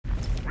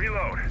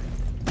Reload.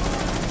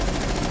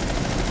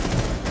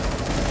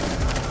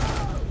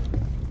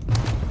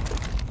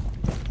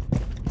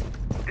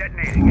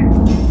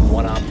 Detonating.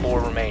 One on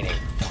 4 remaining.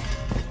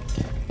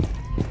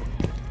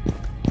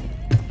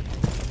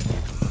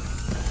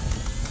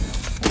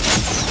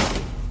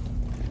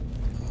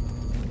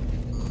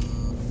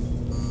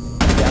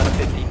 Down to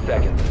 15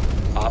 seconds.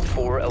 Op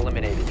 4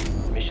 eliminated.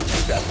 Mission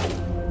successful.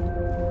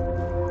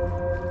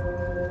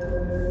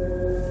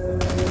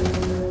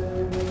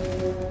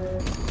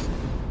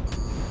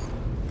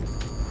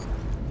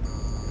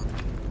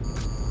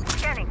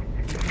 Scanning.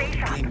 Stay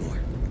sharp. Claymore.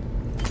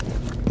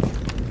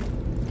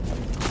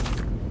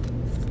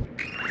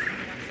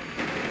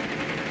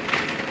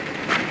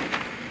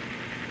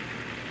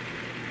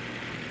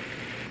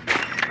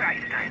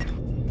 Christ.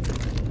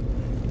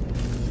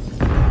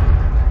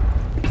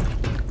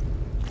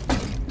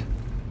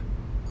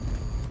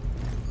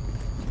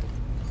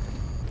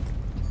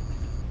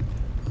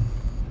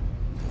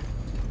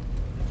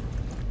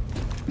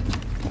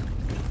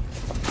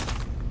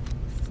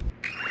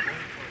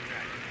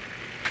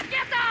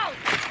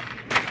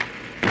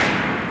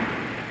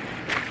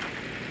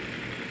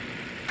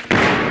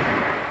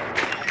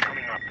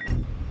 Coming up.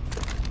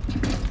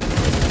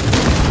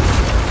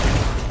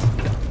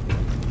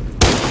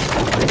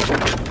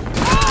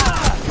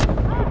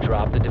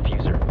 Drop the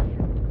diffuser.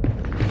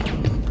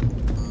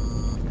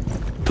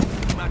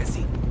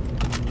 Magazine.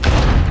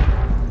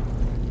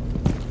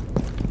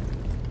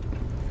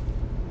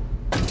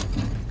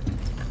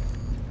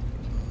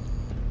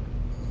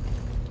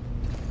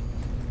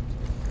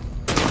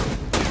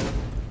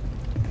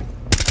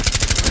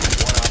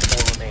 One on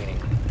 4 remaining.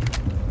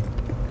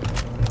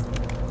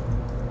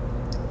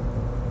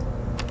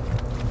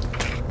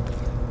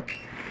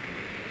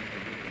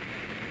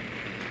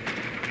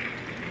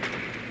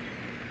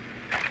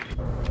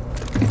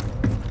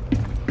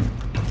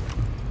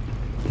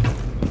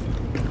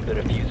 The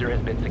diffuser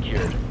has been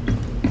secured.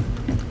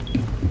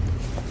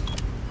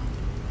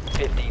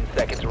 15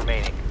 seconds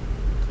remaining.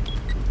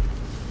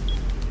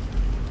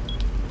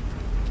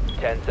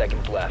 10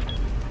 seconds left.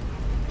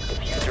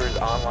 Diffuser is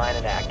online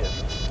and active.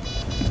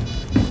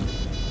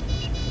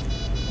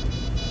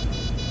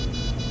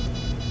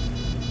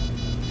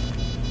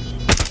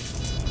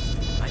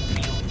 I'm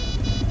feeling.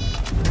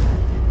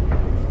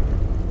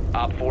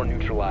 Op 4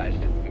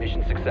 neutralized.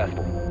 Mission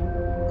successful.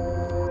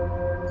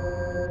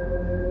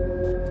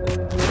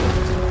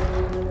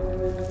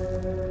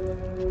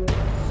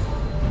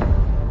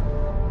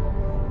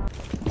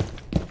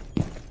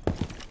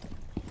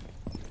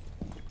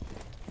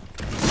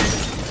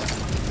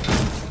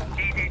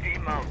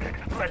 EDD mounted.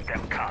 Let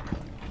them come.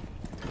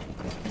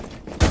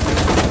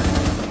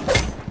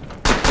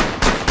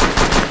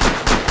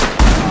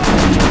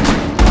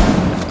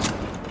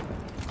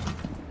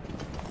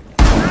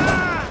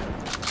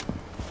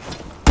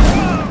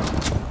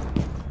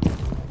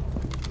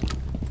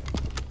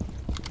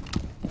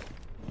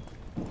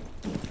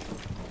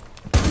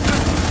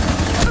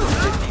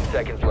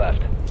 Seconds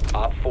left.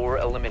 Op 4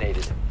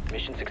 eliminated.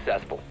 Mission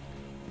successful.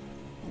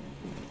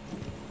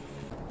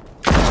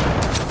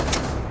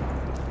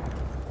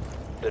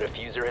 The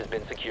diffuser has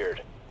been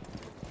secured.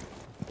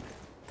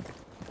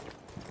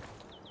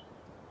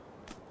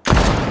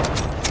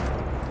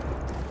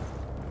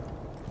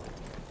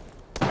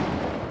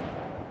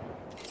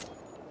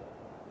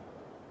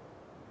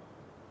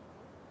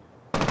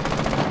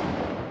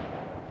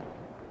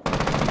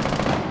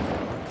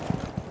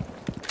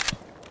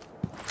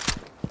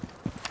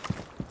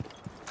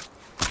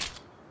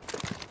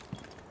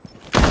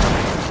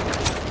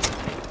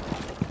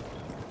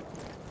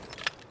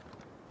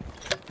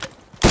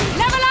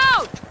 Level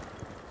out!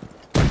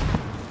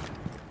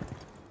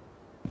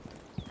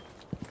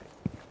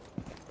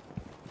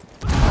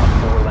 Op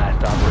 4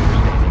 last operator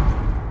standing.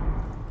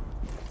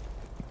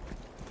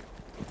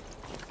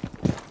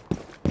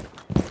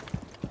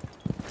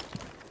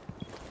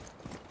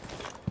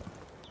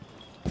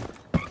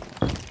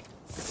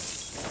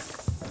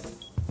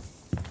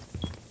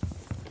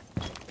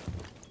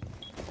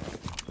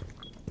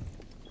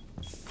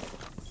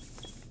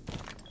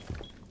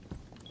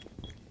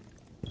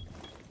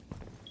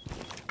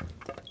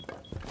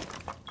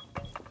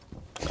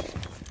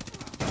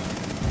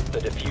 The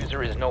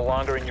diffuser is no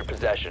longer in your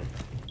possession.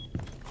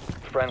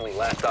 Friendly,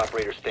 last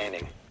operator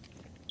standing.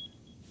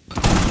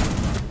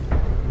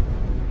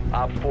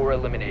 Op 4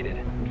 eliminated.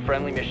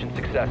 Friendly mission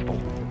successful.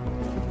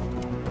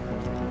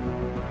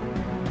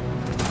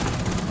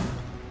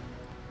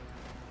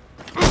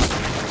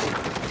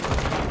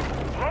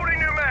 Loading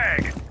new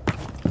mag.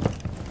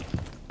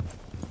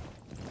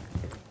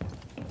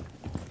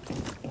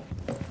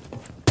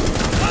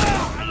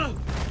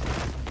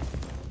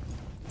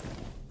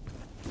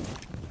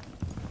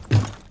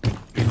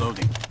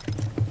 Reloading.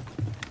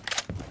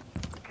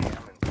 I'm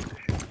in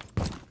position.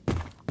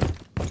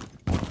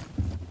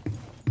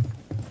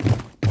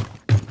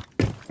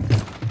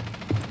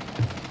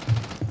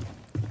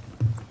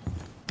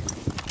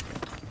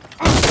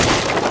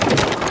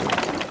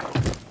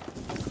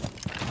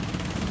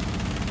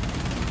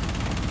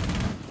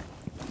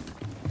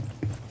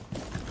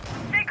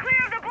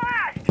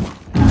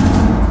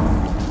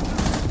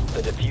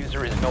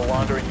 diffuser is no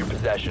longer in your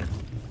possession.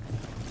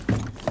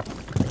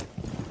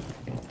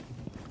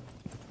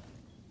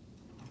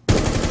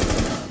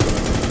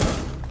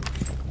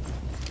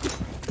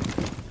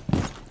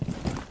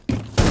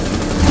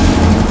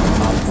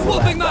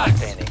 Swapping Last stop mags!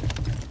 standing.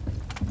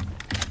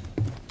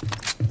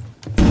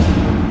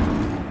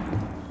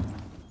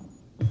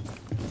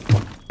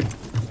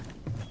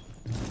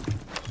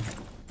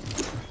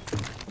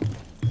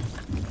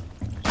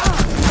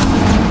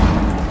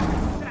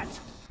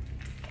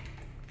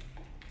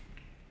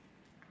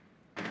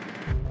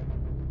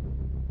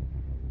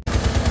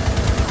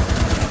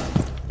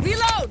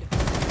 Reload!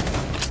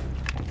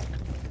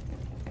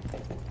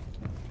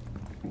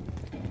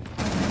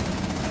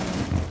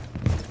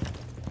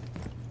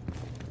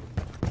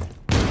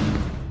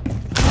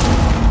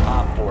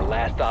 Op 4,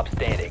 last stop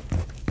standing.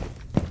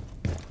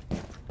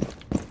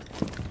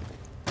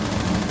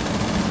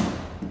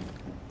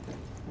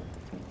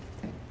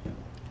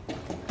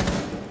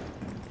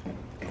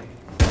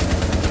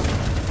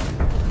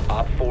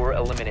 Op 4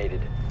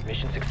 eliminated.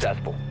 Mission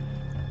successful.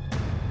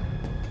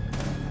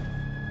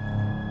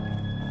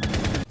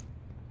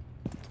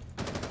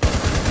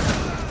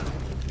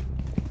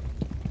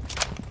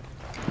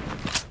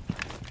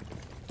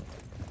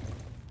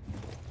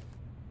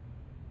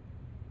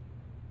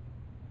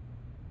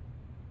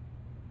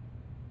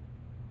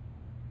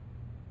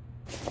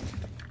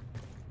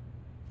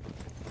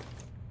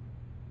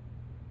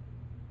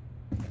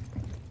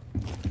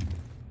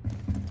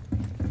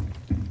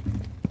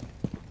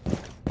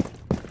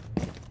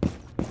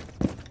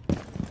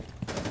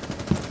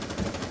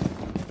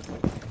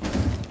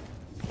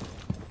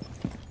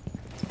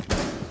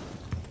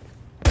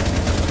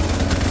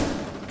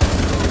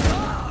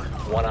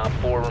 One Op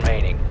 4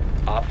 remaining.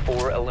 Op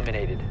 4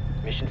 eliminated.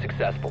 Mission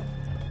successful.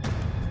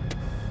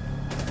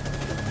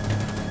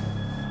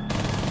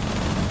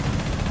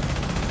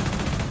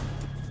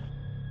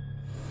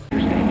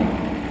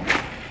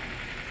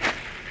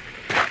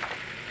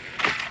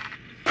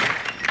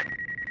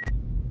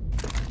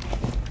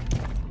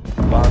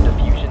 Bomb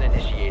diffusion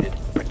initiated.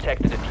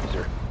 Protect the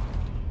diffuser.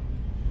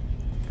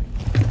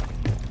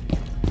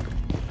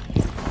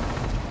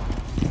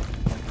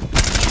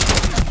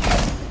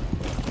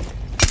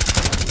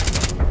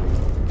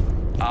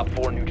 Op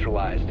 4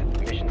 neutralized.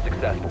 Mission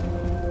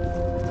successful.